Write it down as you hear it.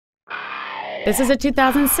This is a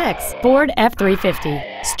 2006 Ford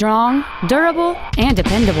F-350. Strong, durable, and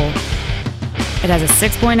dependable. It has a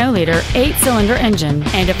 6.0-liter, 8-cylinder engine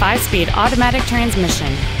and a 5-speed automatic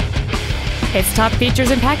transmission. Its top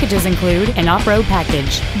features and packages include an off-road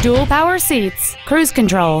package, dual power seats, cruise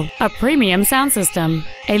control, a premium sound system,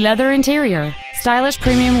 a leather interior, stylish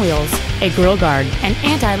premium wheels, a grille guard, an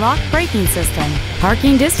anti-lock braking system,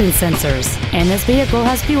 parking distance sensors, and this vehicle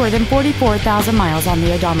has fewer than 44,000 miles on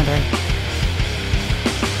the odometer.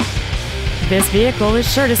 This vehicle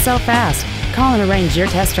is sure to sell fast. Call and arrange your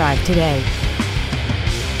test drive today.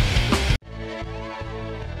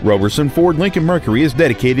 Robberson Ford Lincoln Mercury is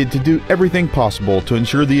dedicated to do everything possible to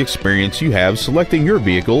ensure the experience you have selecting your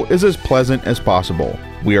vehicle is as pleasant as possible.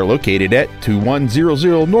 We are located at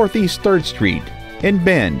 2100 Northeast 3rd Street in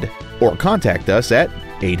Bend, or contact us at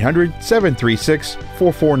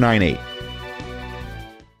 800-736-4498.